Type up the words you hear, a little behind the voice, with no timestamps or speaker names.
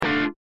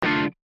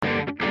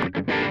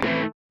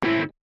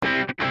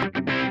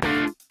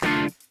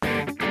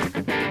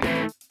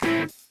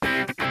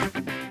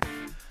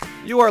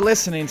You are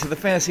listening to the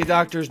Fantasy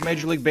Doctors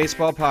Major League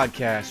Baseball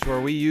podcast, where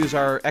we use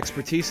our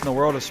expertise in the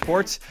world of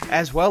sports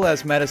as well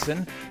as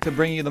medicine to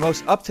bring you the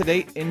most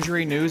up-to-date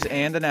injury news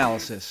and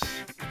analysis.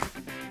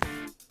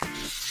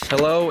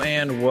 Hello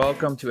and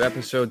welcome to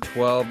episode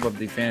 12 of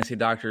the Fantasy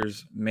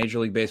Doctors Major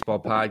League Baseball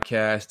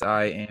podcast.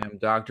 I am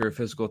Doctor of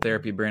Physical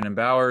Therapy Brandon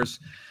Bowers,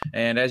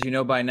 and as you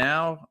know by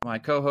now, my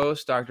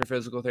co-host, Doctor of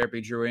Physical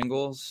Therapy Drew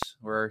Ingles.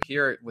 We're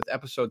here with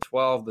episode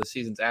 12. The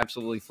season's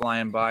absolutely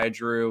flying by,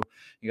 Drew.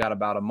 You got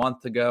about a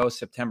month to go.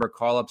 September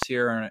call-ups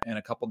here in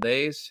a couple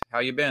days.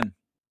 How you been?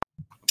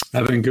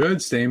 I've been good,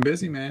 staying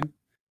busy, man.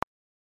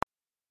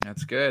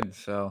 That's good.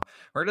 So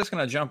we're just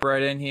going to jump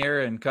right in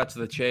here and cut to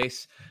the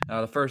chase.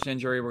 The first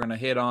injury we're going to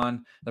hit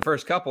on, the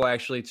first couple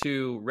actually,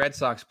 two Red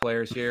Sox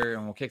players here,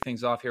 and we'll kick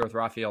things off here with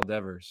Rafael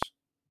Devers.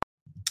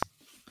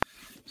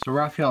 So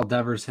Rafael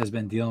Devers has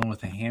been dealing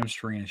with a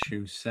hamstring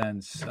issue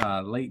since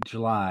late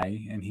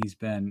July, and he's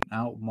been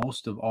out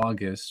most of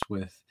August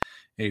with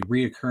a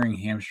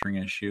reoccurring hamstring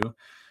issue.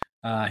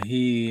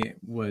 He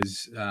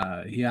was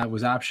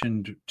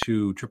optioned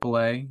to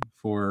AAA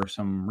for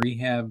some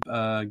rehab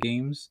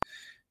games.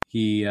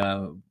 He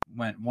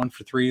went 1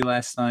 for 3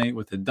 last night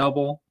with a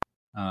double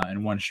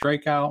and 1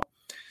 strikeout.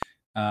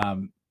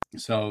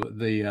 So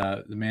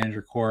the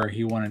manager core,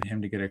 he wanted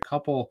him to get a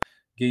couple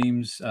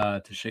games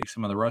to shake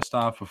some of the rust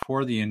off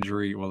before the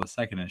injury. Well, the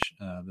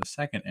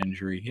second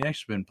injury, he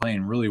actually been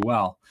playing really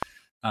well.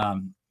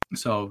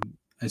 So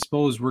I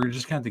suppose we're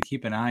just going to have to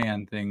keep an eye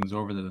on things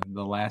over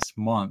the last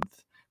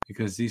month,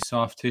 because these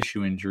soft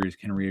tissue injuries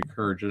can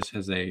reoccur just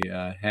as they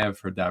have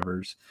for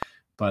Devers.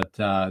 But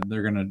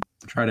they're going to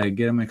try to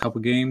get him a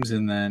couple games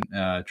and then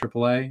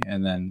AAA,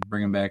 and then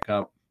bring him back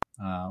up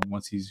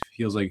once he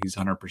feels like he's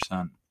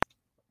 100%.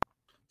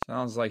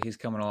 Sounds like he's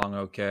coming along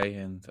okay.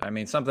 And, I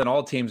mean, something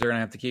all teams are going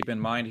to have to keep in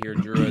mind here,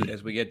 Drew,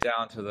 as we get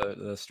down to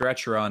the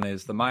stretch run,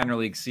 is the minor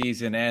league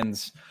season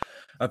ends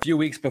a few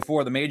weeks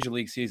before the major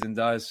league season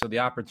does. So the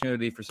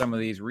opportunity for some of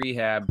these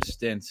rehab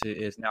stints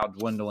is now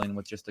dwindling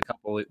with just a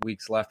couple of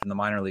weeks left in the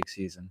minor league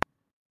season.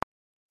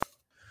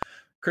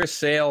 Chris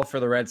Sale for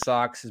the Red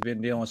Sox has been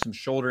dealing with some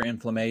shoulder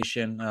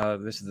inflammation.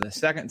 This is the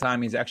second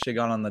time he's actually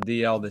gone on the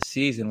DL this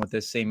season with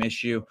this same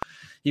issue.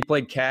 He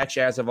played catch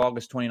as of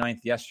August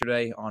 29th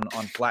yesterday on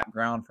flat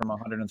ground from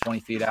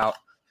 120 feet out.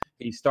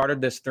 He started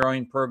this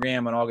throwing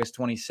program on August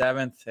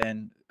 27th,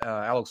 and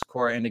Alex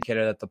Cora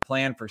indicated that the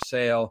plan for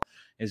Sale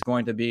is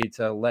going to be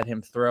to let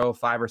him throw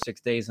 5 or 6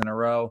 days in a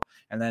row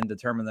and then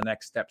determine the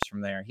next steps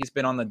from there. He's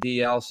been on the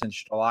DL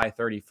since July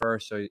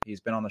 31st, so he's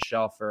been on the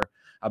shelf for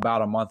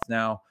about a month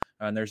now.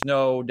 And there's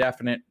no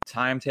definite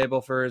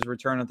timetable for his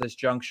return at this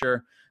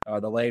juncture.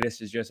 The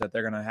latest is just that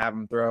they're going to have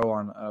him throw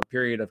on a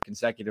period of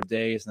consecutive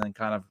days and then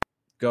kind of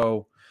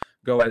go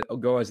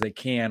as they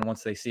can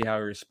once they see how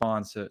he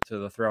responds to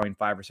the throwing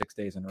 5 or 6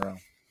 days in a row.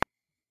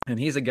 And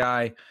he's a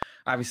guy,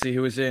 obviously,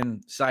 who was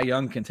in Cy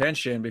Young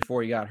contention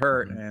before he got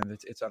hurt, and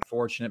it's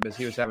unfortunate because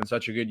he was having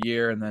such a good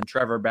year. And then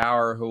Trevor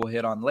Bauer, who we'll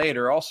hit on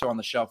later, also on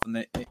the shelf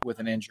with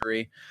an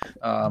injury.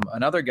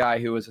 Another guy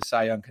who was a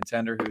Cy Young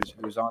contender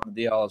who's on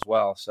the DL as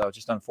well. So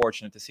just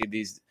unfortunate to see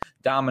these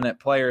dominant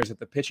players at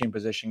the pitching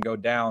position go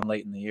down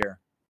late in the year.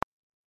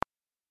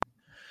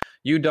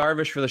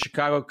 Darvish for the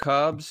Chicago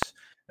Cubs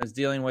is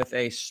dealing with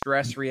a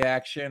stress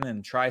reaction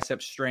and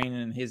tricep strain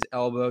in his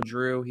elbow,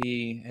 Drew.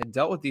 He had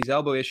dealt with these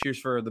elbow issues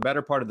for the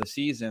better part of the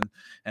season,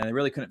 and they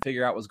really couldn't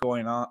figure out what's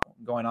going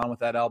on with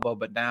that elbow.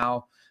 But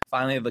now,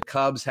 finally, the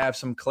Cubs have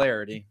some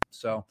clarity.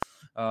 So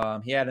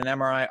he had an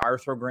MRI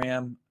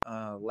arthrogram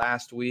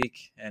last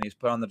week, and he's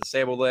put on the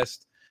disabled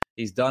list.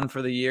 He's done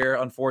for the year,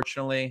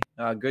 unfortunately.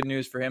 Good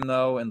news for him,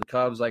 though, and the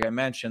Cubs, like I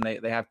mentioned,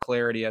 they have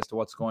clarity as to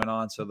what's going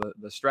on. So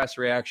the stress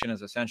reaction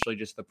is essentially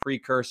just the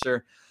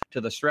precursor to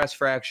the stress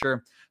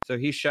fracture. So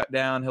he's shut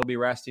down. He'll be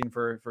resting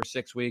for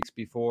 6 weeks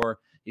before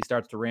he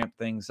starts to ramp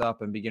things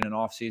up and begin an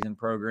off-season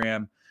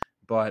program.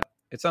 But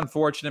it's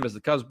unfortunate because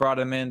the Cubs brought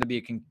him in to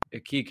be a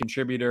key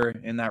contributor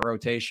in that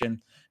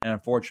rotation, and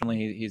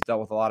unfortunately he's dealt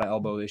with a lot of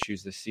elbow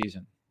issues this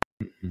season.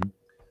 Mm-hmm.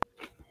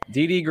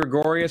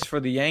 Gregorius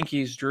for the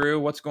Yankees, Drew.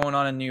 What's going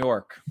on in New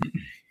York?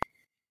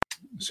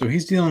 So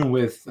he's dealing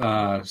with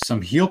some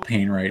heel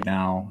pain right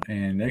now,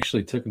 and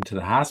actually took him to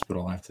the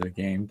hospital after the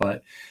game.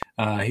 But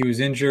he was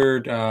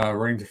injured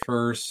running to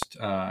first.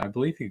 I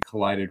believe he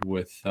collided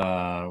with,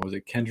 was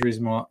it Kendrys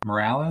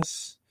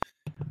Morales?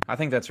 I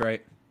think that's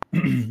right.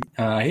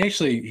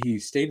 He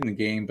stayed in the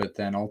game, but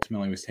then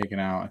ultimately was taken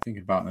out, I think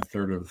about in the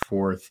third or the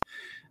fourth.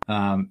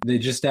 They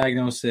just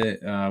diagnosed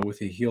it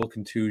with a heel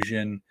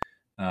contusion.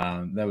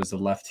 That was the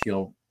left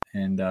heel,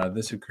 and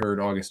this occurred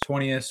August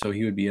 20th, so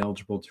he would be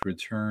eligible to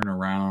return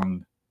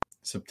around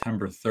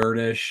September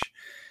 3rd-ish.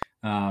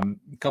 A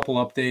couple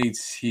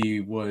updates.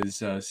 He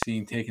was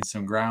seen taking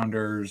some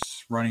grounders,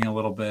 running a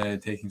little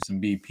bit, taking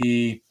some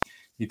BP.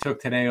 He took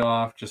today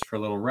off just for a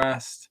little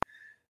rest.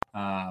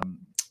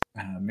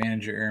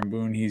 Manager Aaron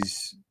Boone,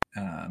 he's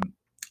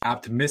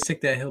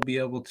optimistic that he'll be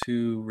able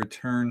to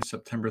return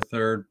September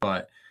 3rd,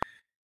 but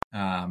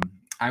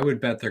I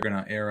would bet they're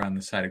going to err on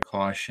the side of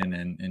caution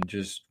and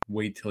just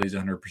wait till he's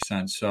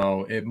 100%.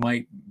 So it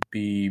might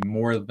be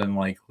more than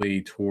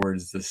likely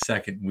towards the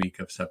second week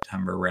of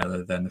September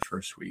rather than the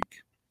first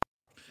week.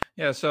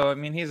 Yeah, so I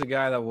mean, he's a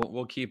guy that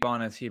we'll keep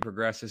on as he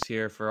progresses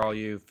here for all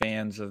you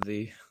fans of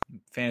the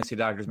Fantasy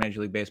Doctors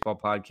Major League Baseball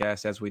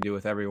podcast, as we do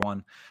with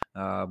everyone.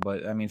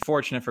 But I mean,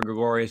 fortunate for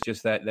Gregorius,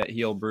 just that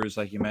heel bruise,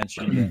 like you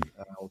mentioned, and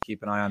we'll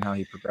keep an eye on how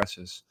he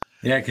progresses.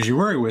 Yeah, because you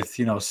worry with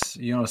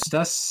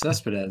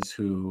Cespedes,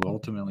 who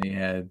ultimately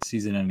had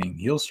season-ending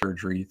heel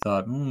surgery. You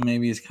thought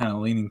maybe he's kind of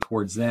leaning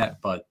towards that,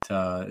 but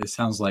it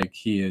sounds like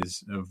he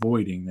is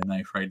avoiding the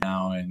knife right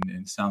now, and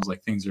it sounds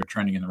like things are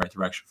trending in the right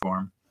direction for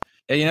him.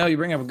 Yeah, you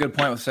bring up a good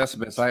point with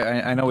Cespedes.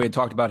 I know we had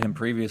talked about him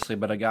previously,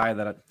 but a guy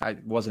that I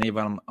wasn't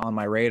even on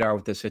my radar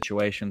with this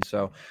situation.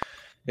 So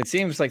it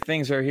seems like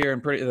things are here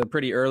in the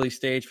pretty early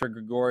stage for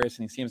Gregorius,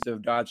 and he seems to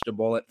have dodged a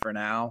bullet for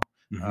now.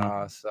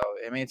 Mm-hmm. So,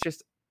 I mean, it's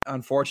just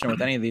unfortunate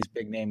with any of these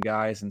big-name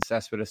guys, and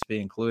Cespedes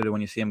being included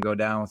when you see him go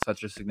down with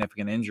such a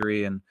significant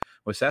injury. And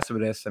with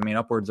Cespedes, I mean,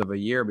 upwards of a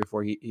year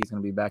before he's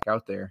going to be back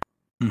out there.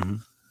 Mm-hmm.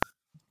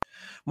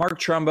 Mark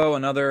Trumbo,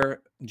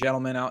 another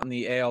gentleman out in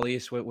the AL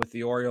East with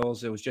the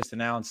Orioles, it was just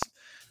announced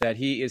that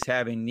he is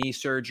having knee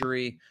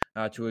surgery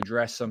to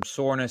address some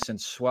soreness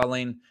and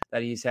swelling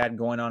that he's had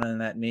going on in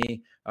that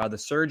knee. The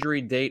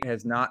surgery date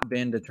has not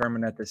been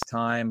determined at this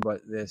time,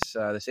 but this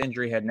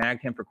injury had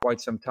nagged him for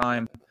quite some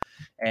time,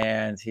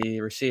 and he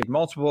received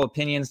multiple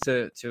opinions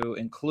to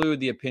include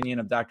the opinion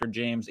of Dr.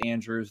 James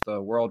Andrews,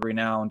 the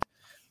world-renowned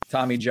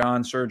Tommy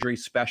John surgery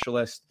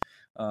specialist.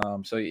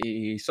 So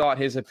he sought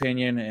his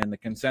opinion, and the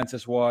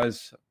consensus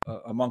was,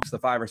 amongst the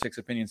 5 or 6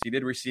 opinions he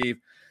did receive,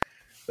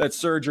 that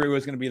surgery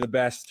was going to be the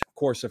best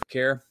course of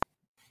care.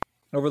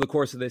 Over the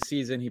course of this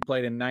season, he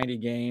played in 90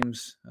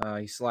 games.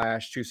 He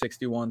slashed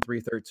 .261,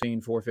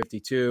 .313,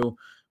 .452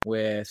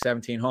 with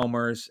 17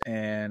 homers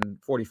and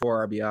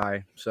 44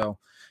 RBI. So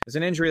it's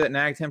an injury that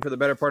nagged him for the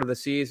better part of the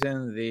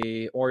season.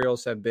 The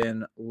Orioles have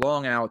been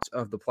long out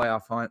of the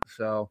playoff hunt,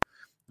 so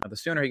the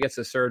sooner he gets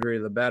the surgery,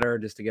 the better,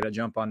 just to get a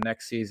jump on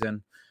next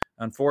season.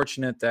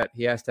 Unfortunate that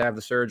he has to have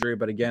the surgery,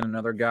 but again,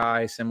 another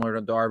guy similar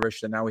to Darvish,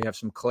 that now we have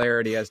some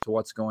clarity as to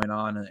what's going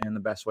on and the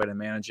best way to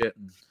manage it.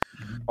 And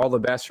all the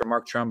best for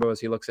Mark Trumbo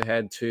as he looks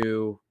ahead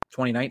to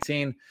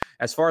 2019.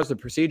 As far as the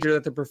procedure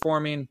that they're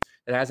performing,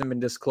 it hasn't been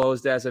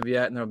disclosed as of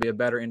yet, and there'll be a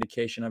better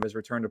indication of his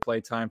return to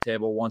play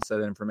timetable once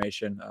that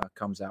information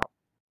comes out.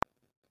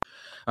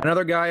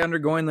 Another guy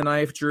undergoing the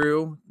knife,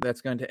 Drew,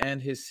 that's going to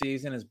end his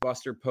season is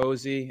Buster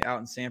Posey out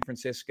in San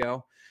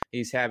Francisco.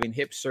 He's having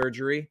hip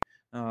surgery.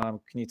 Can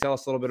you tell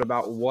us a little bit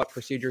about what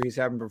procedure he's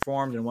having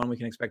performed and when we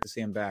can expect to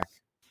see him back?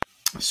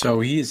 So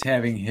he is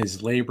having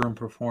his labrum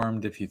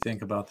performed. If you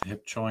think about the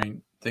hip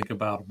joint, think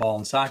about a ball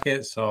and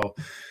socket. So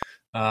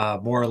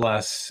more or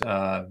less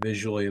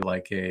visually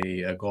like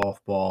a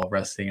golf ball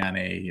resting on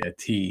a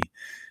tee.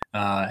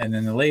 And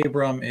then the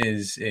labrum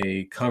is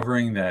a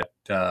covering that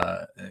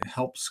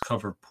helps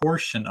cover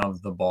portion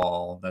of the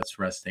ball that's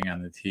resting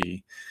on the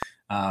tee.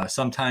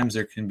 Sometimes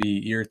there can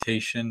be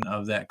irritation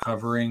of that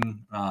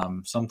covering.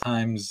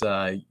 Sometimes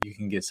you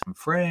can get some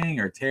fraying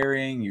or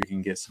tearing. You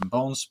can get some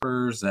bone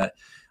spurs that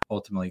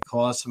ultimately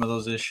cause some of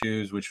those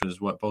issues, which was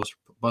what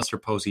Buster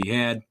Posey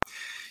had.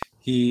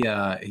 He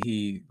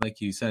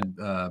like you said,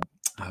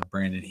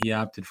 Brandon, he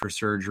opted for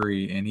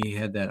surgery, and he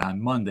had that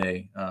on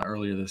Monday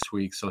earlier this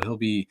week. So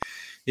he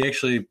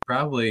actually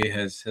probably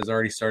has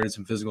already started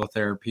some physical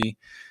therapy.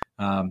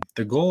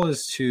 The goal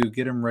is to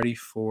get him ready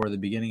for the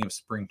beginning of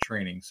spring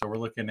training. So we're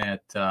looking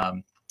at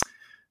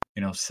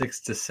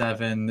 6 to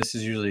 7. This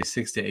is usually a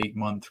 6 to 8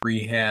 month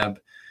rehab.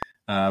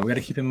 We got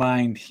to keep in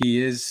mind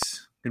he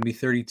is going to be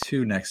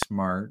 32 next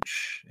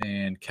March,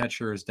 and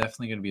catcher is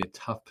definitely going to be a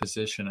tough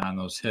position on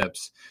those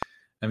hips.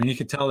 I mean, you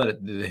could tell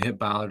that the hip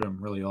bothered him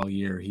really all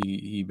year.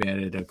 He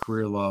batted a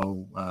career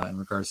low in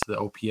regards to the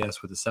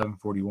OPS with a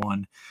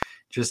 741.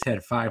 Just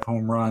had 5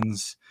 home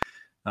runs.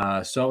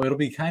 So it'll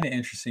be kind of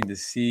interesting to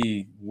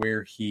see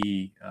where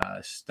he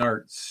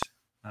starts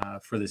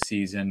for the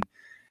season.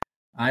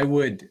 I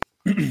would,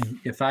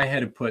 if I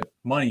had to put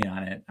money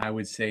on it, I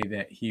would say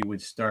that he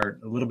would start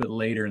a little bit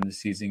later in the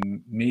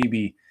season,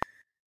 maybe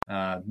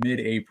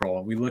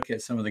mid-April. We look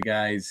at some of the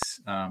guys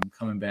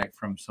coming back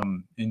from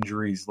some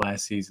injuries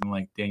last season,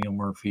 like Daniel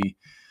Murphy,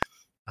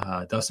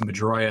 Dustin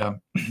Pedroia.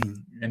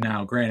 And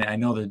now, granted, I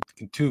know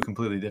they're 2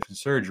 completely different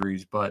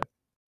surgeries, but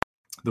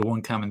the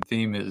one common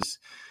theme is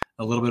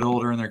a little bit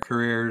older in their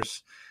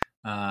careers.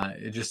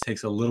 It just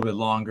takes a little bit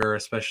longer,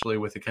 especially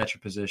with the catcher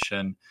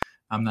position.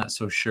 I'm not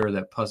so sure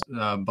that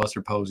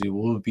Buster Posey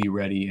will be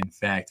ready, in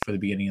fact, for the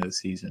beginning of the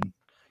season.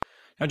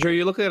 Now, Drew,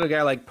 you look at a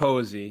guy like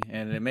Posey,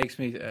 and it makes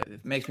me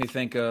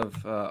think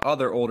of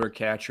other older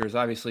catchers.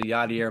 Obviously,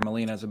 Yadier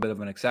Molina is a bit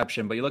of an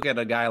exception, but you look at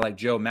a guy like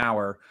Joe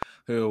Mauer,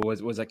 who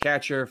was a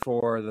catcher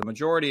for the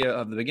majority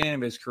of the beginning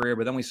of his career,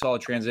 but then we saw a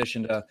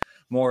transition to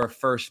more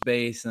first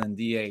base and then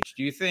DH.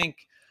 Do you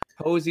think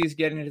Posey's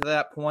getting to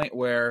that point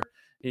where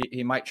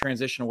he might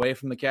transition away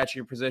from the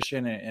catcher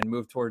position and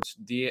move towards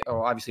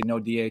obviously no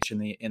DH in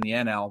the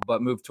NL,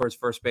 but move towards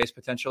first base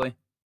potentially?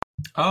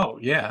 Oh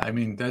yeah, I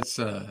mean that's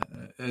a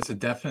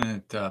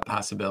definite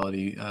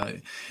possibility.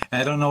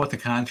 I don't know what the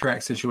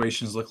contract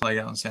situations look like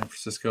out in San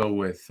Francisco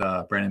with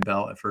Brandon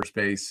Belt at first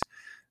base,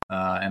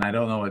 and I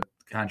don't know what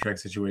the contract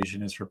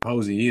situation is for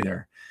Posey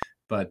either.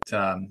 But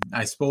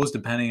I suppose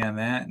depending on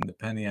that and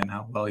depending on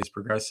how well he's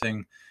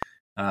progressing,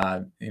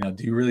 do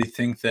you really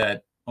think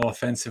that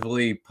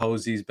offensively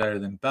Posey's better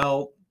than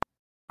Belt?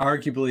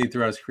 Arguably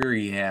throughout his career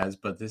he has,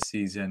 but this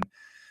season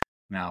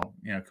now,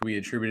 could we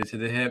attribute it to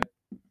the hip?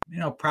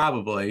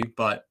 Probably,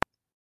 but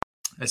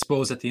I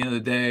suppose at the end of the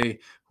day,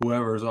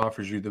 whoever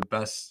offers you the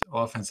best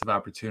offensive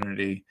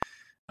opportunity,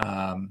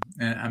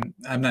 and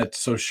I'm not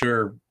so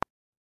sure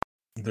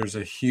there's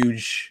a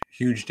huge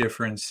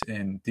difference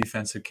in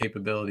defensive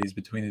capabilities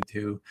between the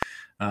two.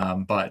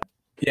 But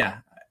yeah,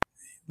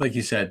 like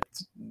you said,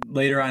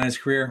 later on in his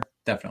career,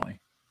 definitely.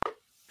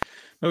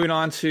 Moving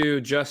on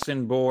to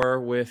Justin Bour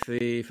with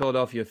the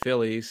Philadelphia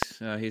Phillies.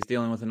 He's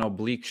dealing with an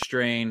oblique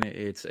strain.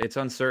 It's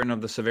uncertain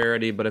of the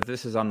severity, but if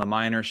this is on the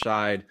minor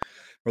side,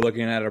 we're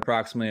looking at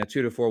approximately a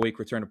 2 to 4 week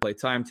return to play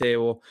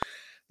timetable.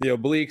 The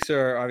obliques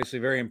are obviously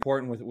very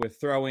important with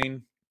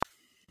throwing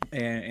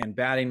and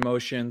batting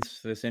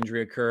motions. This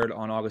injury occurred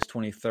on August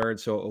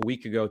 23rd, so a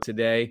week ago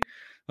today.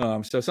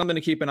 So something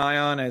to keep an eye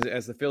on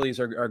as the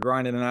Phillies are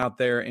grinding it out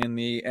there in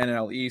the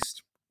NL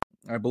East.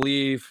 I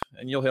believe,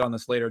 and you'll hit on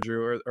this later,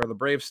 Drew, are the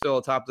Braves still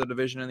atop the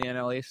division in the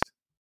NL East?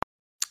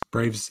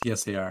 Braves,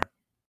 yes, they are.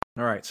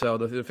 All right, so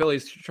the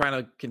Phillies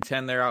trying to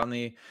contend there out in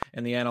the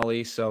NL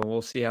East, so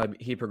we'll see how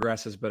he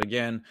progresses. But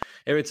again,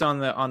 if it's on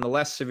the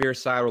less severe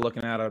side, we're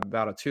looking at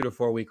about a 2 to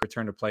 4 week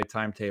return to play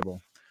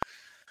timetable.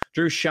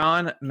 Drew,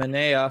 Sean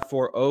Manaea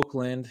for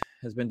Oakland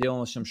has been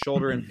dealing with some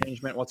shoulder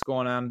impingement. What's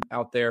going on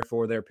out there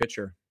for their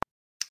pitcher?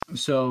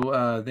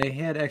 So they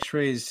had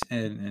X-rays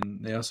and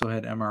they also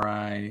had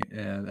MRI.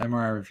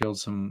 MRI revealed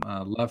some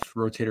left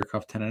rotator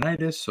cuff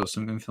tendonitis, so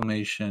some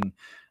inflammation,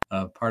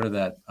 part of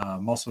that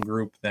muscle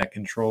group that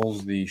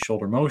controls the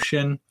shoulder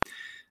motion.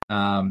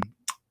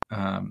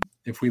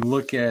 If we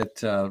look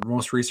at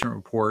most recent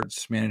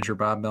reports, manager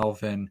Bob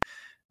Melvin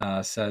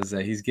says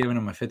that he's given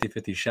him a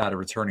 50-50 shot of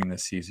returning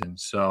this season.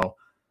 So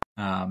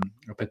a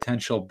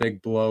potential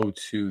big blow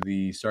to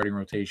the starting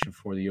rotation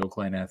for the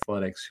Oakland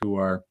Athletics, who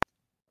are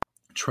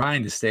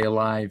trying to stay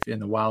alive in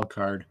the wild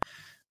card.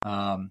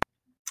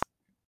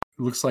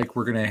 Looks like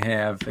we're going to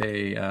have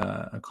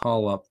a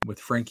call up with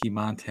Frankie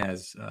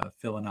Montez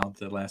filling out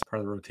the last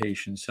part of the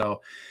rotation.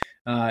 So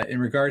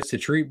in regards to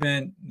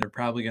treatment, they're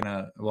probably going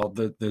to,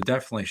 they're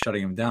definitely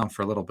shutting him down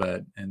for a little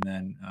bit and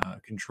then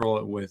control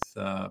it with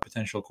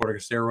potential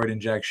corticosteroid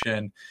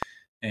injection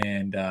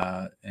and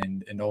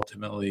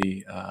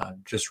ultimately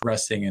just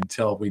resting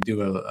until we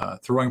do a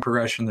throwing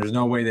progression. There's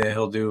no way that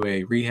he'll do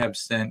a rehab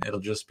stint. It'll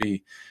just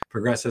be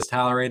progress as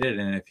tolerated.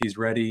 And if he's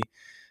ready,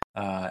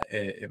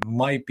 it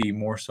might be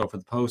more so for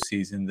the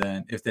postseason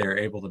than if they're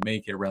able to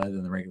make it rather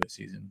than the regular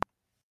season.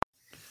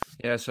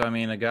 Yeah, so I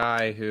mean, a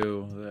guy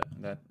who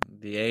that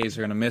the A's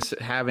are going to miss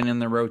having in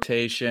the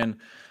rotation.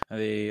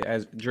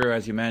 As Drew,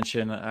 as you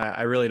mentioned,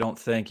 I really don't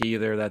think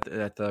either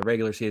that the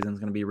regular season is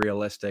going to be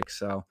realistic.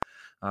 So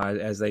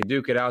as they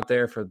duke it out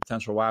there for the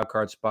potential wild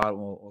card spot,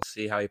 we'll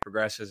see how he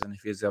progresses and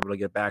if he's able to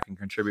get back and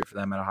contribute for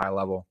them at a high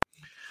level.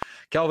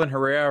 Kelvin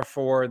Herrera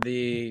for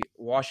the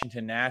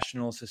Washington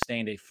Nationals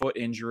sustained a foot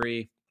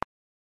injury,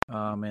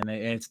 and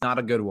it's not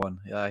a good one.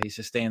 He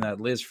sustained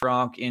that Liz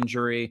Frank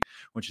injury,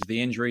 which is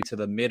the injury to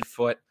the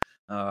midfoot.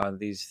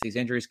 These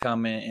injuries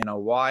come in a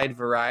wide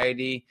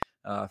variety,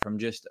 from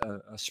just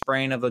a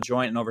sprain of the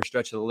joint and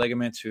overstretch of the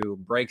ligament to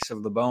breaks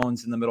of the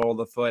bones in the middle of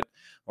the foot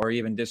or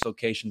even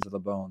dislocations of the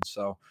bones.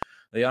 So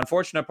the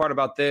unfortunate part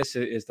about this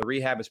is the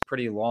rehab is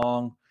pretty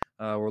long.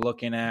 We're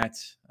looking at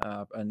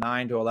a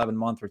 9 to 11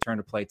 month return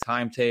to play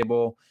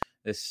timetable.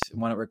 This,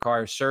 when it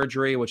requires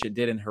surgery, which it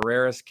did in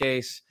Herrera's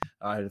case,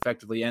 it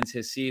effectively ends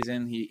his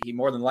season. He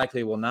more than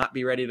likely will not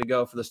be ready to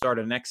go for the start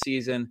of next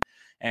season.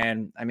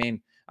 And I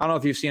mean, I don't know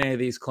if you've seen any of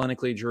these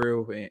clinically,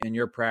 Drew, in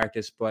your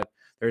practice, but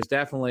there's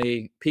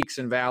definitely peaks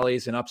and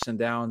valleys and ups and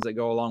downs that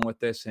go along with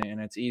this. And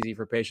it's easy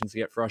for patients to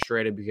get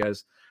frustrated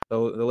because the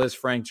Liz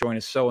Frank joint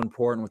is so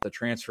important with the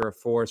transfer of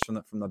force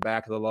from the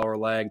back of the lower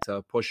leg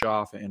to push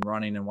off and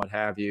running and what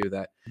have you,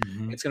 that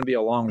it's going to be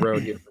a long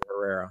road here for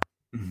Herrera.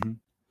 Mm-hmm.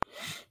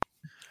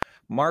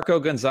 Marco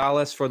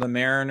Gonzalez for the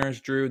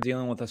Mariners, Drew,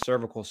 dealing with a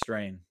cervical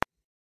strain.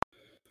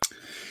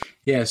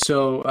 Yeah,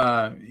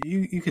 so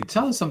you could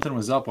tell something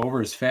was up over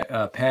his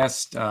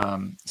past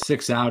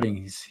 6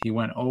 outings. He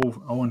went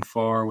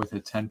 0-4 with a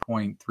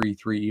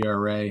 10.33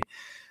 ERA.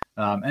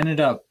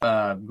 Ended up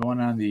going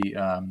on the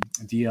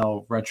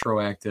DL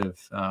retroactive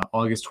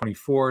August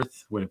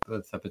 24th with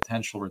a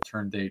potential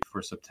return date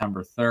for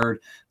September 3rd.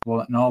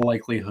 Well, in all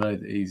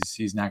likelihood,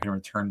 he's not going to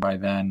return by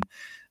then.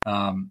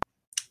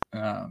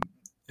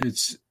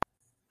 It's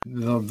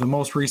the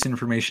most recent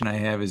information I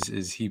have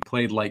is he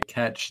played light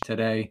catch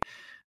today.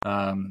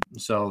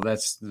 So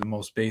that's the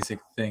most basic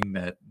thing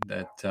that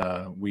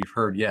we've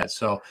heard yet.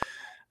 So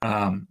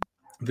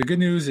the good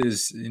news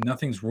is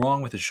nothing's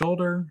wrong with the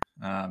shoulder.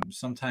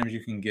 Sometimes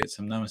you can get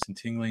some numbness and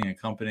tingling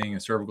accompanying a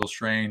cervical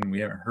strain. We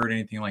haven't heard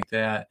anything like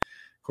that.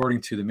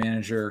 According to the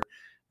manager,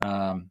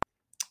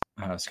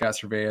 Scott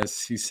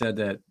Cervantes, he said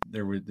that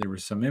there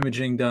was some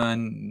imaging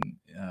done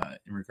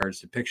in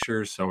regards to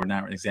pictures, so we're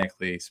not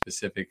exactly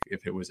specific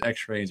if it was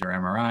x-rays or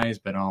MRIs,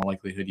 but in all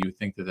likelihood you would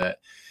think that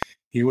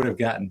he would have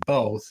gotten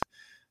both.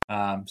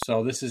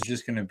 So this is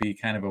just going to be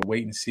kind of a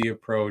wait and see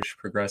approach,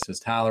 progress as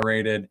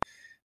tolerated.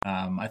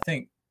 I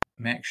think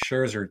Max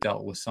Scherzer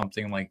dealt with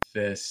something like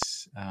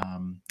this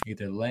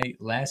either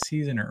late last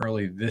season or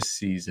early this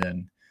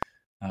season,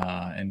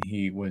 and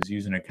he was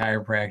using a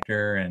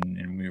chiropractor,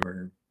 and we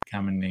were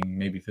commenting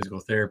maybe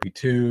physical therapy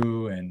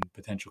too, and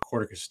potential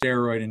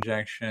corticosteroid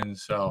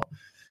injections. So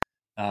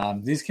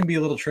these can be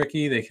a little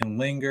tricky. They can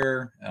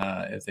linger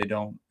if they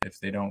don't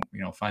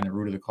find the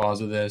root of the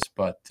cause of this.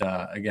 But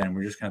again,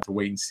 we're just going to have to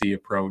wait and see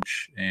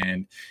approach,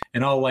 and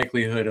in all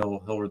likelihood,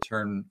 he'll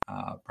return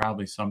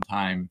probably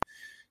sometime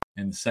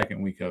in the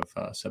second week of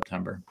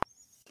September.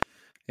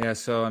 Yeah,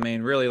 so I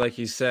mean, really, like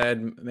you said,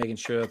 making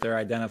sure that they're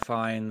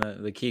identifying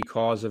the key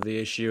cause of the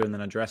issue and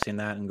then addressing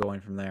that and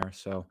going from there.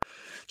 So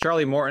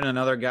Charlie Morton,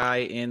 another guy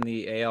in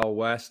the AL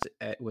West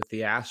with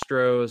the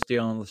Astros,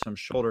 dealing with some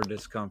shoulder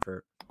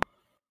discomfort.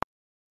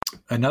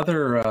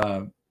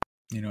 Another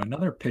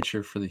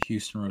pitcher for the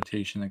Houston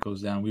rotation that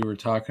goes down. We were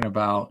talking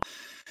about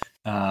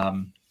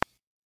Lance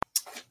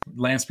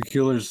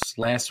McCullers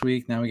last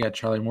week. Now we got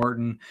Charlie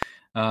Morton.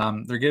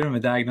 They're giving him a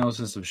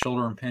diagnosis of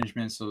shoulder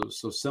impingement, so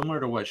similar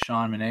to what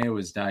Sean Manaea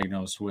was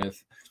diagnosed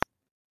with.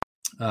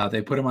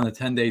 They put him on the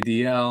 10-day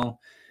DL.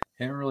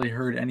 Haven't really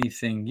heard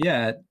anything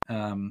yet.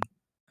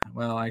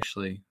 Well,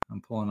 actually, I'm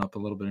pulling up a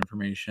little bit of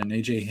information.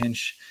 AJ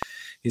Hinch,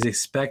 he's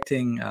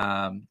expecting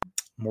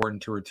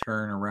Morton to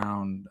return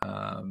around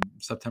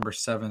September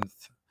 7th,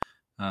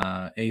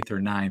 8th, or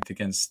 9th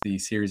against the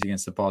series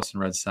against the Boston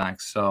Red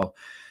Sox. So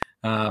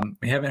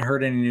we haven't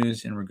heard any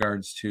news in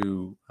regards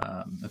to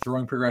a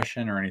throwing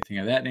progression or anything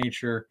of that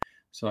nature.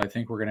 So I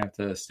think we're going to have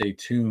to stay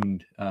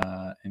tuned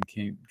and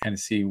kind of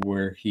see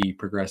where he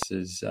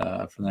progresses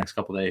for the next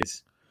couple of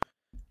days.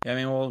 Yeah, I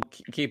mean, we'll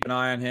keep an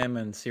eye on him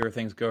and see where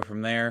things go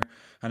from there.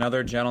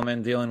 Another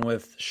gentleman dealing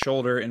with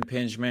shoulder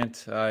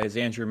impingement is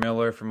Andrew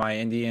Miller from my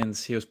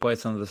Indians. He was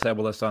placed on the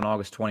disabled list on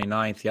August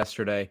 29th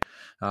yesterday,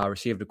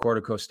 received a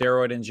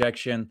corticosteroid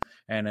injection,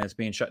 and is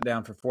being shut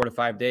down for 4 to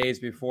 5 days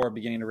before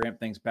beginning to ramp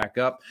things back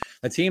up.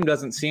 The team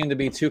doesn't seem to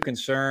be too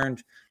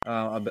concerned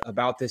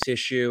about this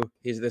issue.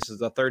 This is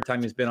the third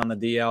time he's been on the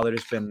DL. They've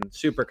just been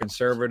super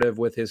conservative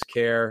with his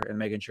care and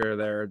making sure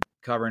they're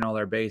covering all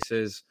their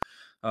bases.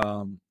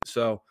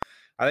 So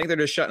I think they're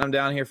just shutting him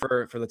down here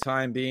for the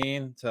time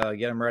being to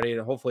get him ready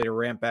to hopefully to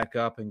ramp back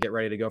up and get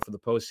ready to go for the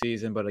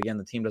postseason. But again,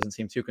 the team doesn't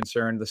seem too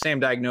concerned. The same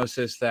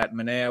diagnosis that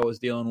Manaea was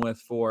dealing with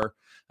for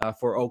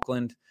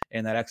Oakland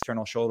and that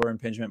external shoulder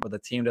impingement, but the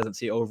team doesn't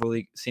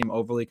seem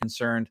overly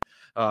concerned.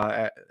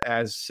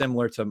 As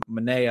similar to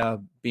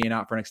Manaea being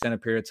out for an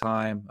extended period of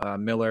time,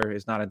 Miller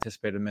is not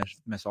anticipated to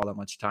miss all that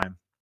much time.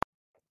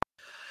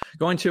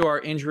 Going to our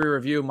injury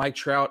review, Mike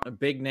Trout, a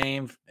big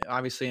name,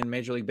 obviously in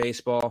Major League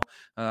Baseball,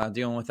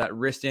 dealing with that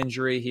wrist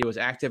injury. He was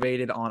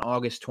activated on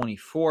August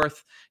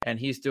 24th, and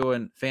he's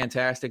doing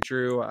fantastic,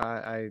 Drew.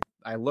 I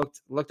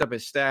looked up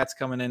his stats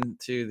coming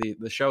into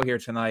the show here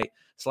tonight,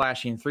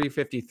 slashing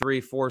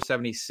 353,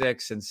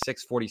 476, and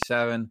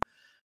 647.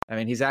 I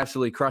mean, he's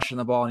absolutely crushing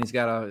the ball, and he's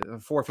got a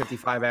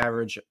 455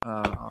 average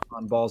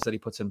on balls that he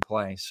puts in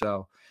play.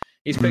 So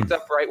he's picked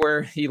up right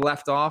where he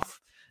left off,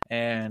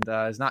 and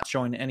is not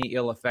showing any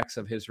ill effects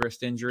of his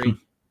wrist injury.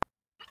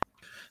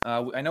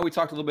 I know we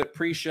talked a little bit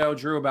pre-show,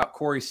 Drew, about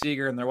Corey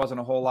Seager, and there wasn't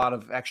a whole lot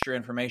of extra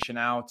information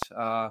out.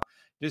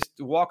 Just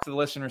walk the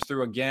listeners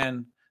through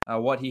again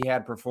what he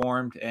had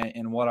performed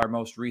and what our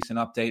most recent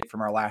update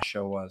from our last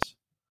show was.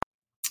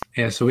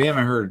 Yeah, so we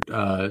haven't heard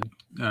a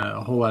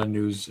whole lot of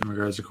news in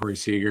regards to Corey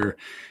Seager.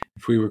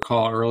 If we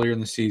recall, earlier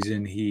in the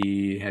season,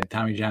 he had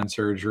Tommy John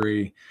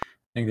surgery.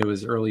 I think that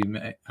was early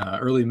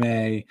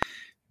May.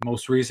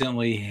 Most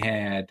recently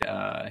had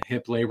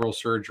hip labral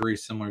surgery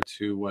similar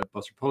to what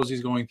Buster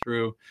Posey's going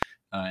through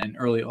in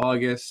early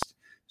August.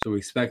 So we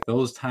expect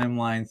those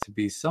timelines to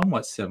be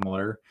somewhat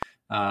similar.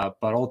 But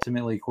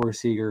ultimately, Corey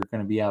Seager is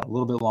going to be out a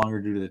little bit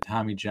longer due to the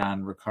Tommy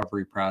John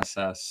recovery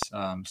process.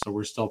 So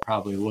we're still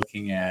probably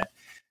looking at,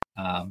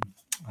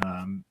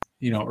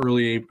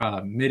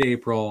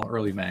 mid-April,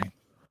 early May.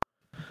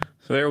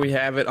 So there we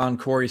have it on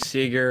Corey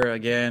Seager.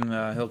 Again,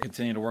 he'll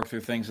continue to work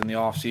through things in the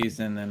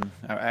offseason, and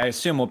I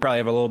assume we'll probably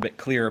have a little bit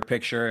clearer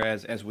picture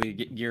as we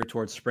get geared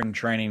towards spring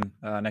training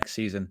next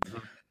season.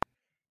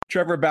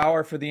 Trevor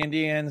Bauer for the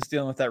Indians,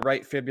 dealing with that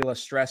right fibula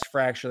stress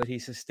fracture that he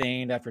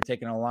sustained after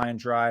taking a line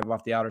drive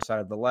off the outer side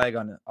of the leg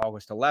on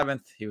August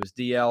 11th. He was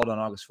DL'd on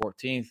August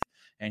 14th,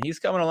 and he's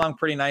coming along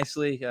pretty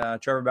nicely.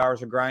 Trevor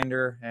Bauer's a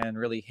grinder and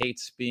really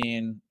hates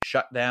being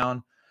shut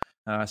down.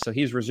 So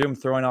he's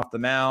resumed throwing off the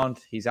mound.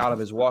 He's out of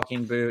his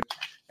walking boot,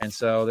 And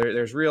so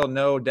there's real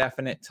no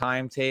definite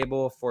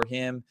timetable for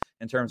him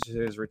in terms of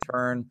his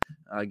return.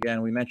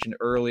 Again, we mentioned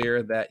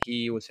earlier that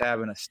he was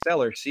having a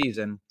stellar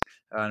season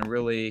and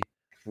really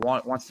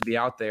wants to be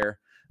out there.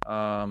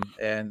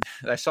 And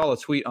I saw a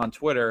tweet on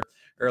Twitter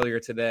earlier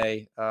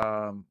today.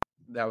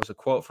 That was a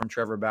quote from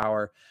Trevor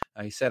Bauer.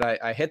 He said,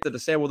 I hit the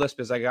disabled list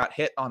because I got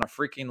hit on a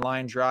freaking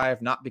line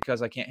drive, not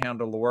because I can't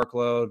handle the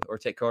workload or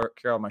take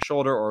care of my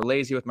shoulder or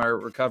lazy with my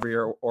recovery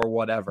or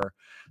whatever.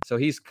 So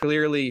he's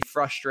clearly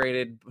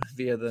frustrated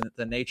via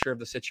the nature of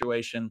the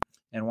situation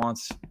and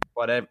wants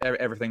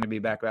everything to be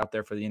back out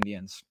there for the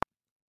Indians.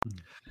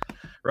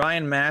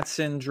 Ryan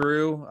Madson,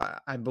 Drew,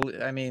 I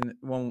believe. I mean,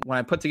 when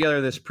I put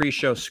together this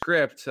pre-show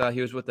script,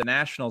 he was with the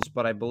Nationals,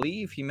 but I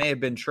believe he may have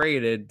been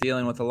traded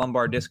dealing with a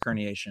lumbar disc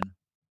herniation.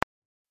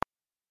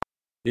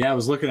 Yeah, I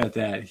was looking at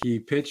that. He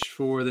pitched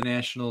for the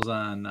Nationals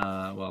on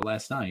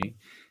last night.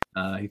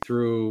 He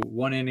threw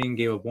 1 inning,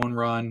 gave up 1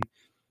 run.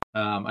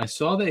 I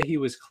saw that he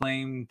was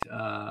claimed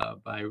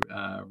by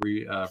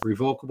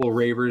revocable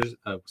waivers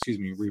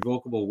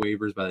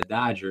by the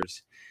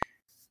Dodgers.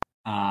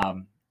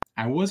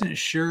 I wasn't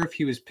sure if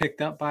he was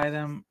picked up by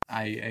them.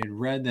 I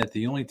read that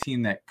the only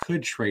team that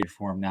could trade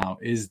for him now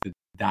is the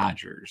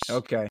Dodgers.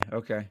 Okay.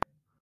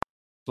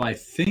 So I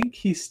think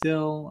he's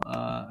still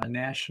a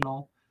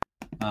National,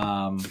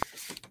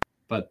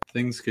 but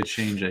things could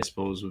change, I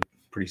suppose,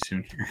 pretty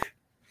soon here.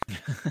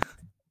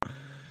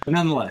 But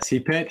nonetheless,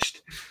 he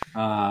pitched.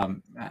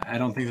 I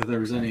don't think that there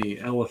was any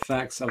ill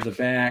effects of the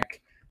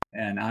back,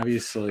 and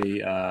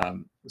obviously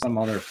some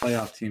other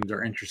playoff teams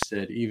are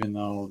interested, even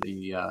though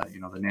the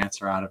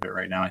Nats are out of it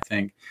right now, I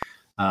think.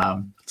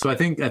 So I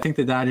think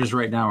the Dodgers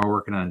right now are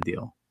working on a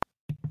deal.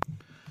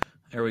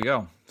 There we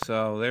go.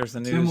 So there's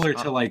the news. Similar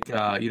to what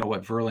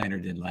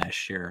Verlander did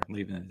last year,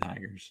 leaving the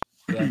Tigers.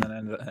 Yeah, and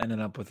then ended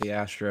up with the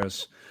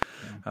Astros.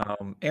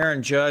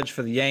 Aaron Judge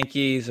for the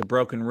Yankees, a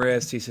broken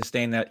wrist. He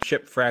sustained that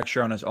chip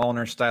fracture on his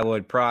ulnar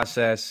styloid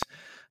process.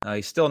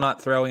 He's still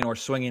not throwing or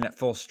swinging at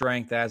full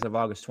strength as of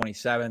August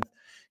 27th.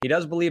 He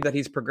does believe that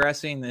he's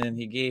progressing, and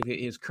he gave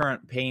his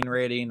current pain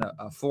rating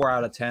a 4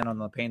 out of 10 on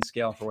the pain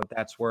scale for what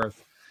that's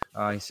worth.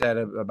 He said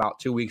about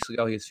 2 weeks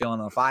ago he was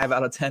feeling a 5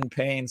 out of 10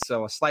 pain,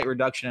 so a slight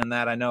reduction in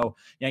that. I know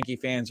Yankee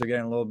fans are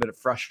getting a little bit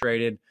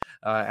frustrated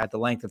at the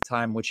length of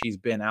time which he's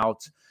been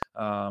out.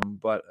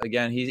 But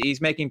again,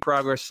 he's making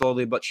progress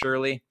slowly but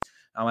surely.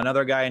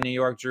 Another guy in New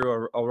York,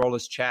 Drew,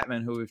 Aroldis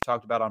Chapman, who we've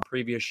talked about on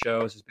previous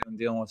shows, has been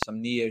dealing with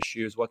some knee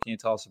issues. What can you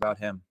tell us about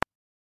him?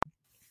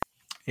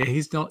 Yeah,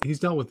 he's dealt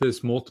with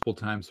this multiple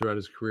times throughout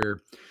his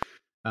career.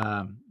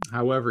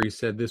 However, he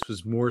said this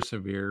was more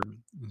severe,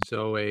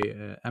 so a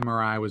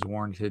MRI was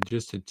warranted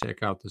just to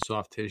check out the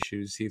soft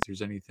tissues, see if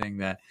there's anything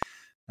that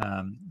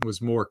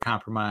was more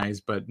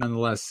compromised. But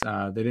nonetheless,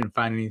 they didn't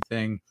find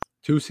anything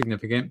too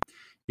significant.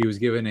 He was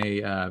given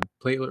a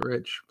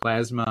platelet-rich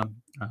plasma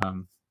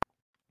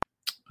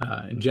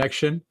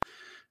injection,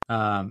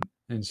 and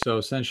so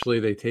essentially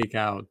they take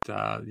out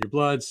your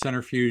blood,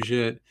 centrifuge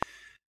it,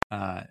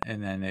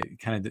 and then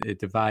it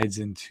divides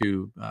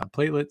into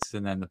platelets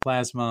and then the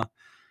plasma.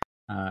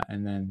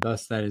 And then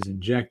thus that is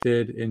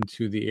injected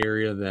into the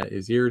area that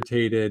is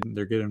irritated.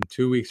 They're getting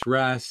 2 weeks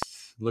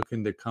rest,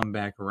 looking to come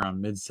back around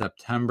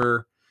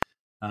mid-September.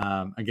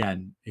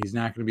 Again, he's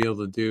not going to be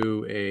able to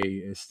do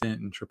a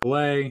stint in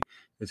AAA.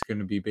 It's going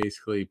to be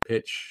basically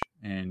pitch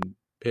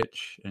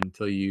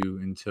until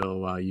you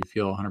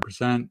feel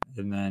 100%.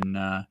 And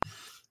then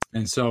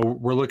and so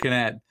we're looking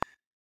at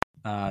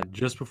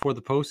just before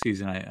the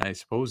postseason, I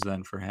suppose,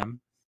 then for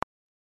him.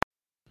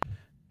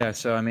 Yeah,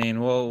 so I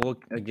mean, we'll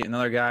get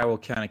another guy we'll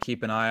kind of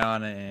keep an eye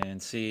on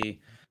and see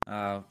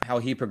how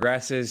he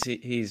progresses.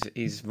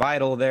 He's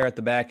vital there at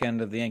the back end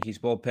of the Yankees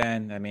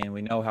bullpen. I mean,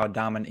 we know how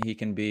dominant he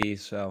can be,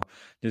 so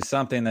there's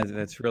something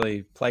that's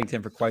really plagued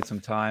him for quite some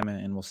time,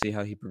 and we'll see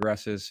how he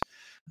progresses.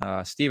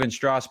 Steven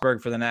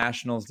Strasburg for the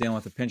Nationals, dealing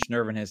with a pinched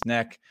nerve in his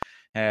neck,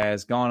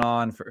 has gone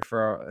on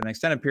for an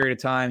extended period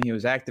of time. He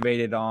was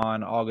activated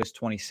on August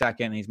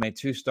 22nd. He's made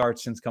 2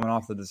 starts since coming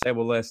off the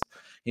disabled list.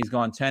 He's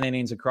gone 10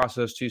 innings across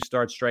those 2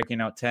 starts,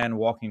 striking out 10,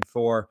 walking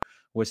 4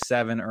 with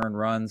 7 earned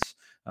runs.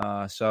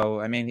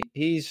 So, I mean,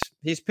 he's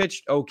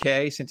pitched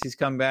okay since he's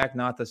come back,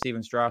 not the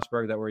Steven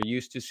Strasburg that we're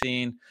used to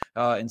seeing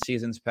in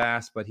seasons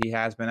past, but he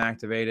has been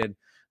activated.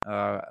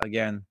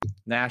 Again,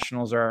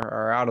 Nationals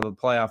are out of the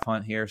playoff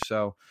hunt here,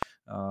 so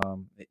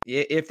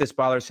if this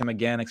bothers him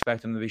again,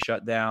 expect him to be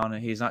shut down.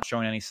 He's not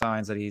showing any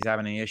signs that he's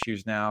having any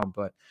issues now,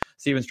 but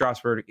Steven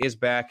Strasburg is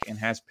back and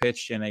has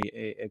pitched in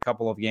a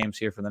couple of games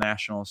here for the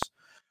Nationals.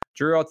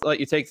 Drew, I'll let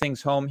you take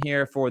things home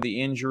here for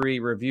the injury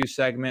review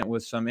segment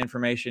with some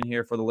information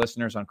here for the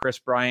listeners on Kris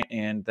Bryant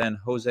and then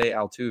Jose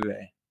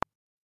Altuve.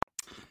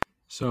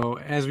 So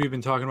as we've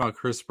been talking about,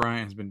 Kris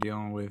Bryant has been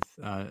dealing with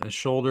a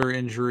shoulder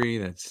injury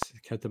that's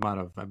kept him out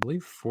of, I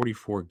believe,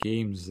 44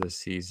 games this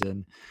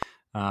season.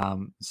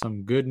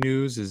 Some good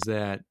news is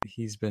that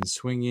he's been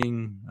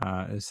swinging,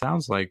 it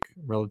sounds like,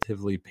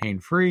 relatively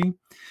pain-free.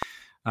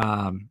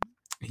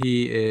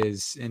 He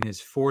is in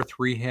his 4th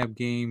rehab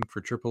game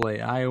for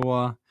AAA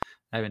Iowa.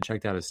 I haven't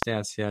checked out his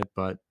stats yet,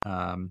 but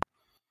I'm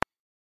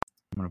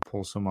going to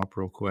pull some up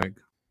real quick.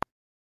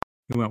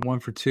 He went 1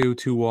 for 2,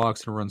 2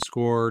 walks, and a run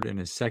scored in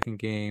his second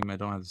game. I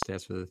don't have the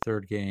stats for the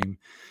third game.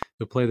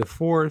 He'll play the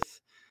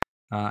fourth.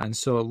 And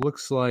so it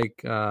looks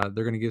like they're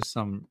going to give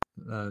some,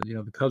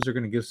 the Cubs are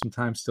going to give some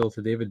time still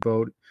to David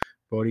Bote.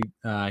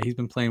 He's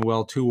been playing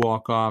well, 2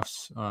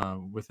 walk-offs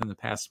within the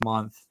past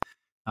month.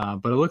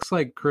 But it looks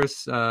like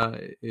Kris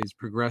is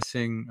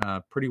progressing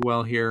pretty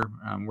well here.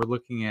 We're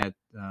looking at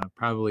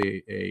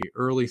probably a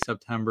early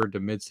September to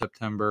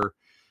mid-September.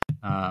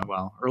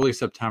 Early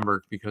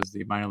September, because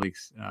the minor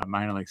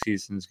league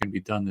season is going to be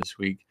done this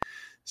week.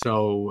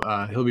 So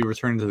he'll be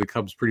returning to the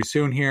Cubs pretty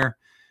soon here.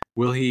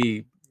 Will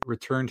he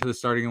return to the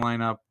starting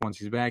lineup once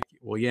he's back?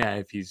 Well, yeah,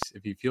 if he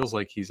feels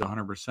like he's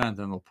 100%,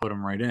 then they'll put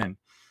him right in.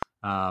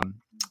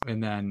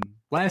 And then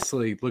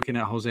lastly, looking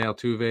at Jose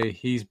Altuve,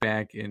 he's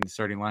back in the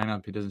starting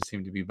lineup. He doesn't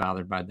seem to be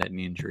bothered by that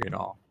knee injury at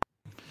all.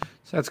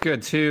 So that's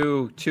good.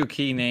 Two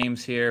key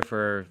names here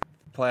for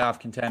playoff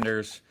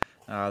contenders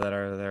that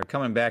are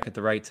coming back at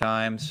the right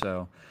time.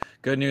 So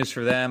good news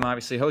for them.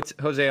 Obviously, Jose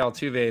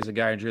Altuve is a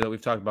guy, Drew, that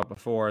we've talked about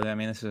before. I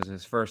mean, this is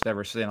his first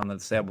ever stint on the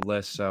disabled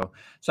list, so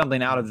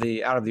something out of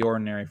the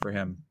ordinary for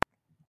him.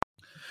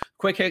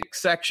 Quick hit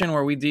section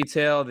where we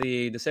detail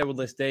the disabled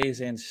list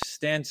days and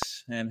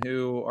stints and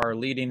who are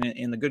leading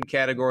in the good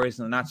categories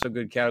and the not so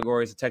good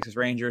categories. The Texas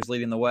Rangers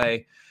leading the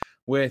way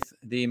with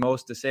the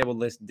most disabled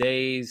list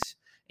days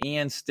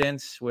and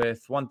stints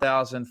with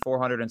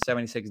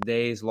 1,476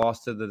 days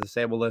lost to the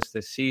disabled list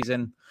this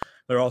season.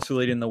 They're also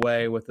leading the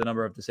way with the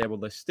number of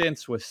disabled list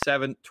stints, with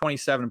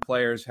 27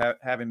 players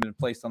having been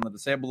placed on the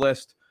disabled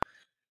list.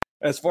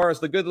 As far as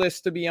the good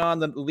list to be on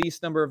the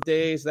least number of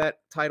days, that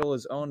title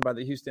is owned by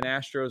the Houston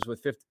Astros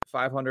with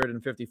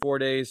 554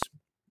 days.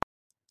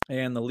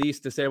 And the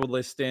least disabled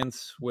list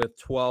stints with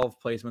 12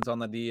 placements on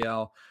the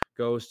DL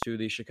goes to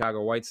the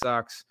Chicago White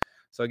Sox.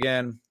 So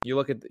again, you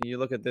look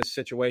at this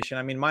situation.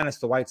 I mean, minus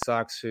the White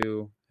Sox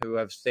who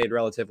have stayed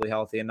relatively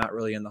healthy and not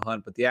really in the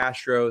hunt, but the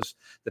Astros,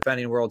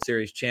 defending World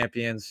Series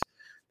champions,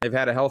 they've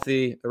had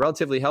a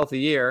relatively healthy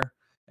year,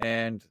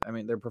 and I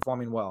mean they're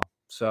performing well.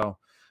 So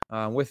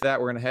with that,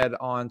 we're going to head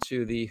on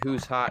to the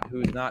Who's Hot,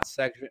 Who's Not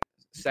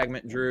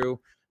segment, Drew,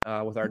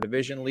 with our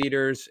division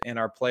leaders and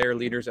our player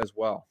leaders as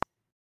well.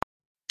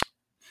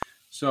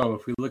 So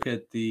if we look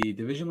at the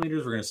division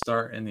leaders, we're going to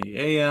start in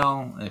the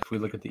AL. If we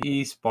look at the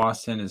East,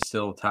 Boston is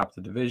still top of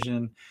the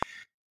division.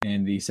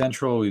 In the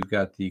Central, we've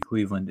got the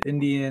Cleveland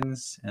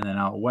Indians. And then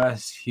out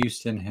West,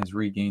 Houston has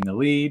regained the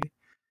lead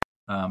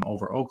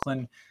over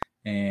Oakland.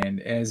 And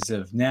as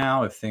of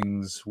now, if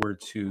things were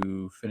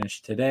to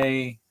finish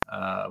today,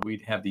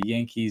 we'd have the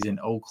Yankees and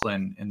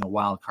Oakland in the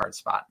wild card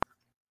spot.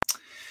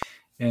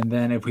 And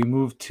then if we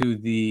move to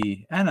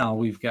the NL,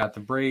 we've got the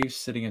Braves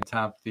sitting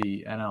atop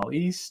the NL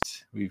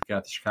East. We've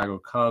got the Chicago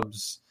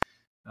Cubs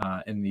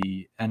in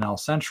the NL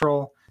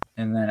Central.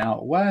 And then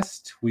out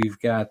West, we've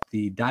got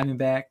the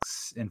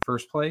Diamondbacks in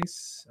first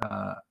place.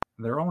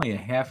 They're only a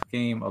half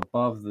game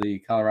above the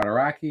Colorado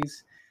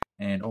Rockies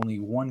and only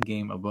 1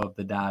 game above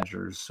the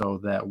Dodgers. So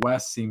that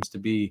West seems to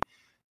be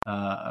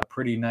a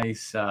pretty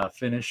nice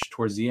finish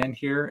towards the end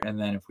here. And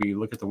then if we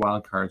look at the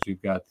wild cards,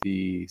 we've got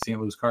the St.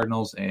 Louis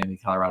Cardinals and the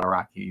Colorado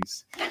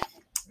Rockies.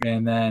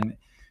 And then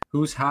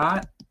who's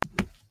hot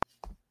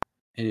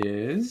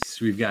is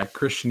we've got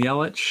Christian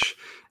Yelich,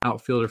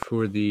 outfielder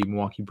for the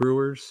Milwaukee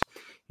Brewers.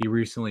 He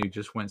recently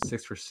just went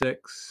 6 for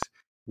 6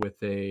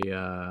 with a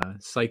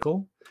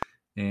cycle,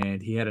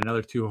 and he had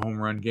another 2 home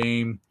run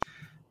game.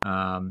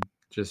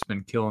 Just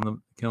been killing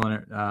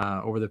it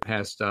over the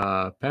past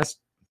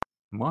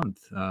month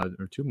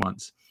or 2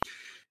 months.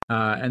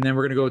 And then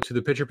we're going to go to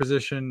the pitcher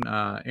position.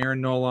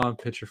 Aaron Nola,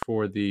 pitcher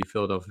for the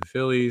Philadelphia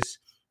Phillies,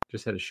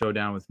 just had a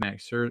showdown with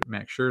Max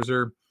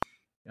Scherzer.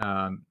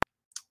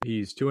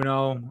 He's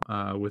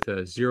 2-0 with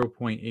a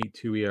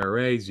 0.82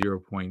 ERA,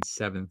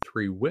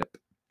 0.73 whip.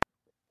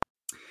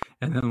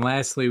 And then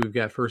lastly, we've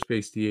got first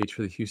base DH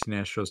for the Houston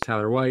Astros,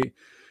 Tyler White.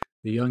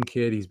 The young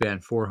kid, he's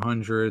batting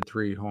 .400,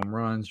 3 home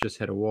runs, just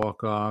had a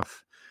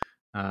walk-off.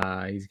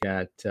 He's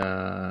got,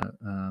 I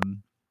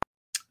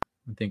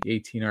think,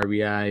 18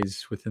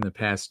 RBIs within the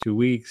past 2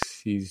 weeks.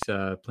 He's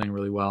playing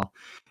really well.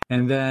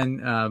 And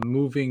then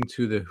moving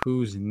to the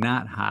who's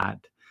not hot,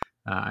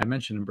 I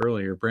mentioned him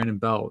earlier, Brandon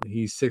Belt.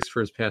 He's 6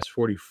 for his past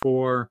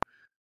 44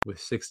 with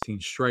 16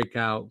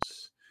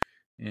 strikeouts.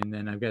 And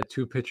then I've got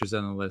 2 pitchers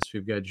on the list.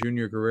 We've got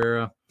Junior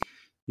Herrera.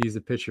 He's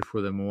the pitcher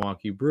for the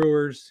Milwaukee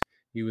Brewers.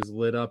 He was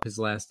lit up his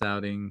last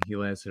outing. He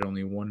lasted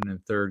only 1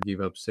 1/3, gave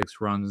up 6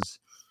 runs.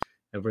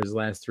 Over his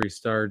last 3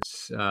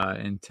 starts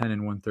in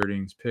 10 1/3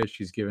 innings pitched,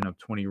 he's given up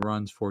 20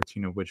 runs,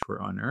 14 of which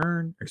were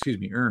earned.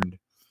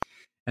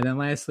 And then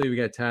lastly, we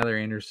got Tyler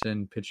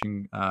Anderson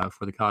pitching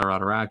for the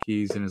Colorado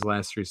Rockies. In his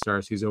last 3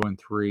 starts, he's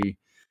 0-3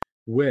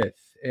 with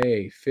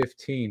a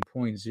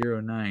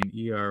 15.09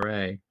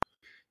 ERA.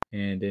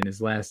 And in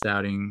his last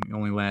outing,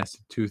 only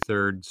lasted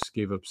 2/3,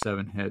 gave up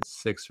 7 hits,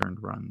 6 earned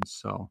runs.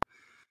 So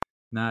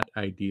not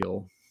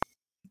ideal.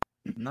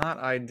 Not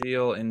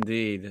ideal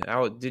indeed.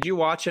 Did you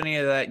watch any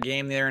of that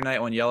game the other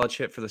night when Yelich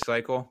hit for the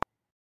cycle?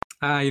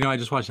 I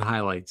just watched the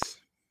highlights.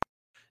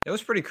 It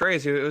was pretty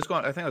crazy. It was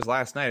going. I think it was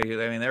last night.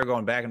 I mean, they were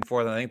going back and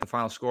forth. I think the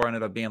final score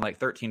ended up being like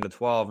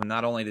 13-12. And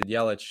not only did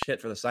Yelich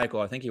hit for the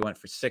cycle, I think he went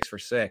for 6 for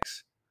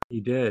 6. He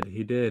did,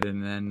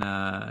 and then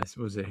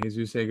was it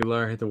Jesus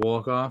Aguilar hit the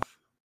walk off?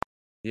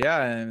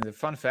 Yeah, and the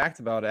fun fact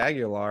about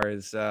Aguilar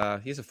is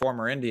he's a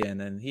former Indian,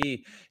 and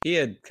he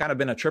had kind of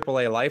been a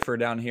AAA lifer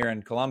down here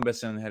in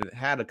Columbus, and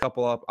had a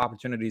couple of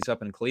opportunities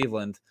up in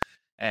Cleveland,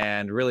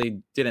 and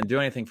really didn't do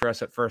anything for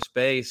us at first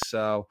base.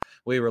 So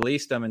we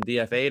released him and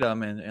DFA'd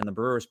him, and the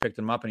Brewers picked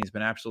him up, and he's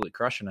been absolutely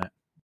crushing it.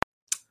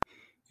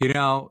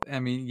 I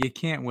mean, you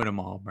can't win them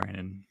all,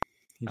 Brandon.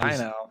 I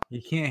know.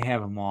 You can't have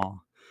them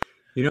all.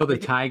 The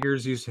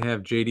Tigers used to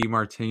have J.D.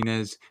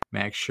 Martinez,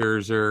 Max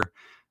Scherzer,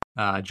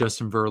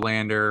 Justin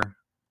Verlander,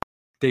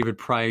 David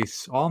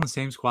Price, all in the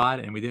same squad,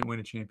 and we didn't win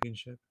a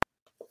championship.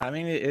 I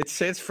mean,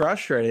 it's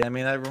frustrating. I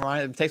mean,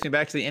 it takes me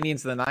back to the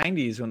Indians of the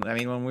 90s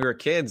when we were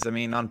kids. I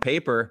mean, on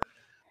paper,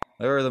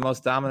 they were the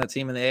most dominant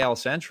team in the AL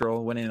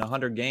Central, winning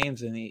 100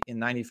 games in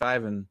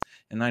 95 and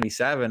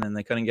 97, and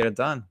they couldn't get it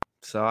done.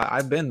 So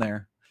I've been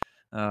there.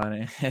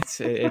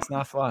 It's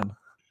not fun.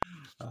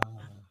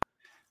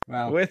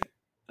 Well, were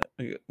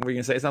you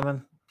gonna say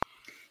something?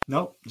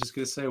 Nope, just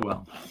gonna say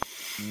well.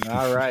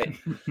 All right.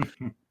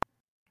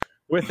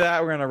 With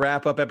that, we're going to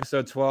wrap up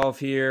episode 12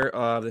 here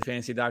of the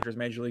Fantasy Doctors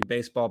Major League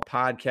Baseball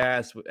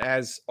podcast.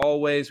 As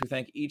always, we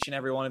thank each and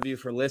every one of you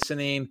for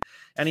listening.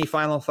 Any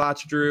final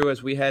thoughts, Drew,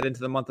 as we head into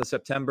the month of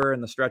September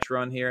and the stretch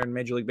run here in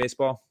Major League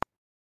Baseball?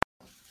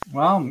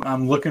 Well,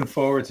 I'm looking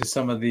forward to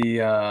some of the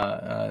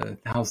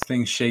how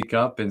things shake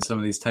up in some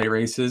of these tight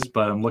races,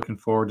 but I'm looking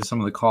forward to some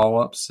of the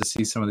call-ups to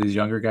see some of these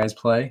younger guys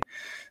play.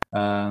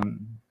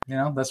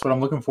 That's what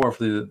I'm looking for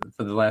the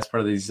last part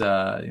of these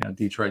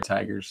Detroit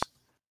Tigers.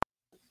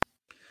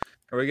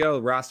 Here we go.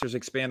 Rosters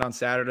expand on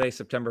Saturday,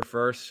 September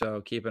 1st. So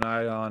keep an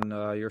eye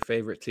on your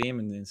favorite team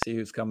and see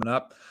who's coming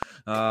up.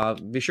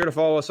 Be sure to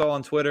follow us all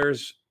on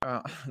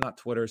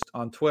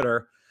on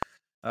Twitter.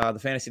 The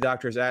Fantasy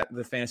Doctors at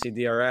the Fantasy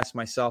DRS,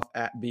 myself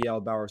at BL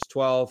Bowers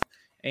 12,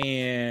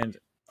 and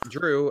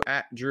Drew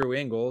at Drew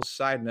Ingles.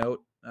 Side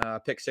note,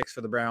 pick 6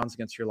 for the Browns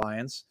against your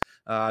Lions.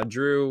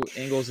 Drew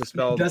Ingles is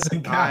spelled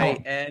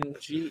ING.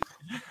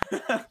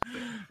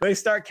 They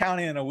start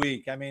counting in a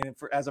week. I mean,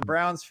 as a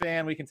Browns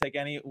fan, we'll take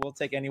any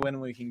win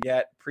we can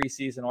get,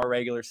 preseason or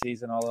regular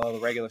season, although the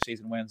regular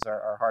season wins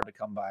are hard to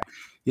come by.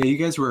 Yeah, you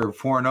guys were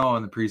 4-0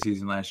 in the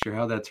preseason last year.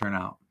 How'd that turn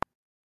out?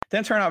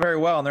 Didn't turn out very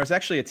well, and there's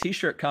actually a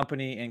T-shirt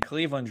company in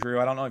Cleveland, Drew.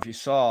 I don't know if you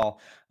saw,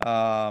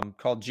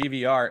 called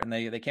GV Art, and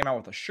they came out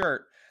with a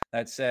shirt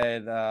that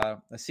said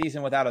 "a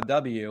season without a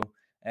W,"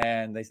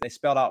 and they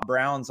spelled out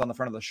Browns on the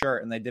front of the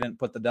shirt, and they didn't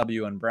put the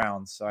W in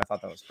Browns. So I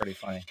thought that was pretty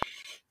funny.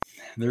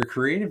 They're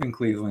creative in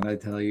Cleveland, I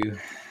tell you.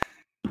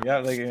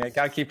 Yeah, they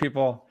gotta keep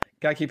people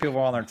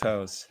on their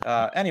toes.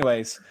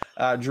 Anyways,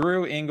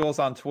 Drew Ingles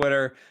on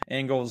Twitter.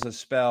 Ingles is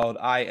spelled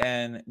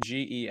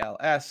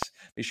INGELS.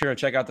 Be sure to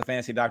check out the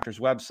Fantasy Doctors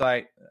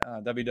website,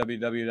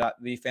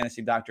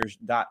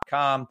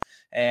 www.thefantasydoctors.com,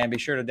 and be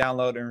sure to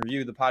download and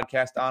review the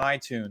podcast on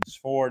iTunes.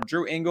 For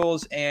Drew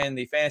Ingles and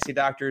the Fantasy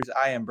Doctors,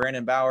 I am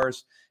Brandon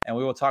Bowers, and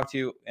we will talk to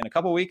you in a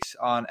couple weeks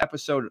on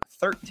episode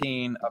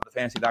 13 of the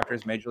Fantasy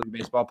Doctors Major League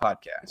Baseball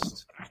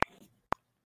podcast.